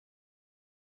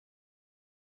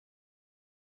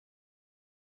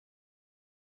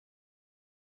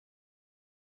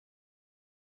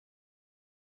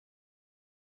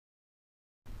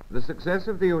The success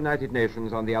of the United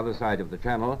Nations on the other side of the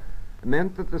Channel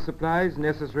meant that the supplies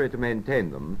necessary to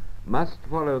maintain them must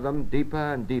follow them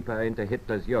deeper and deeper into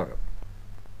Hitler's Europe.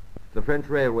 The French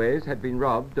railways had been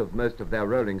robbed of most of their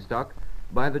rolling stock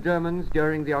by the Germans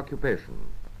during the occupation,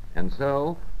 and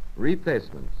so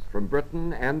replacements from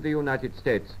Britain and the United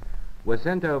States were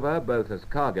sent over both as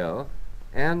cargo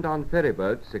and on ferry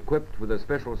boats equipped with a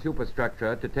special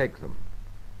superstructure to take them.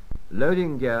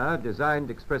 Loading gear, designed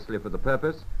expressly for the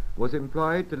purpose, was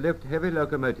employed to lift heavy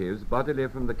locomotives bodily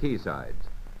from the quaysides.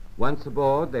 Once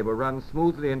aboard, they were run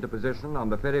smoothly into position on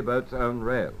the ferry boat's own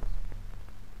rails.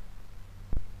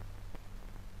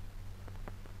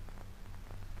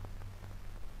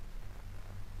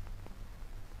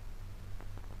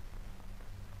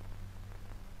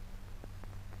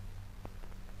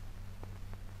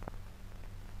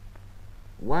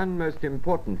 One most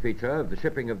important feature of the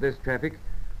shipping of this traffic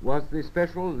was the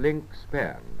special link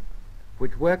span,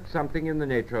 which worked something in the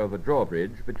nature of a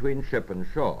drawbridge between ship and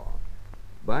shore.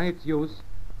 By its use,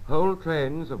 whole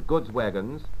trains of goods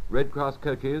wagons, Red Cross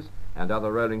coaches, and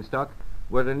other rolling stock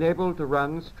were enabled to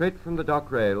run straight from the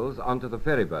dock rails onto the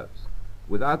ferry boats,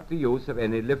 without the use of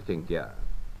any lifting gear.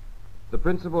 The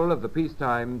principle of the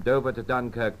peacetime Dover to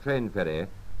Dunkirk train-ferry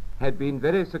had been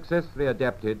very successfully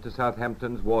adapted to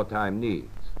Southampton's wartime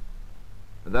needs.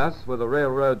 Thus were the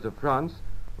railroads of France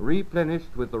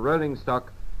replenished with the rolling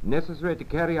stock necessary to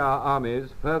carry our armies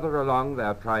further along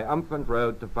their triumphant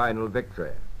road to final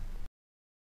victory.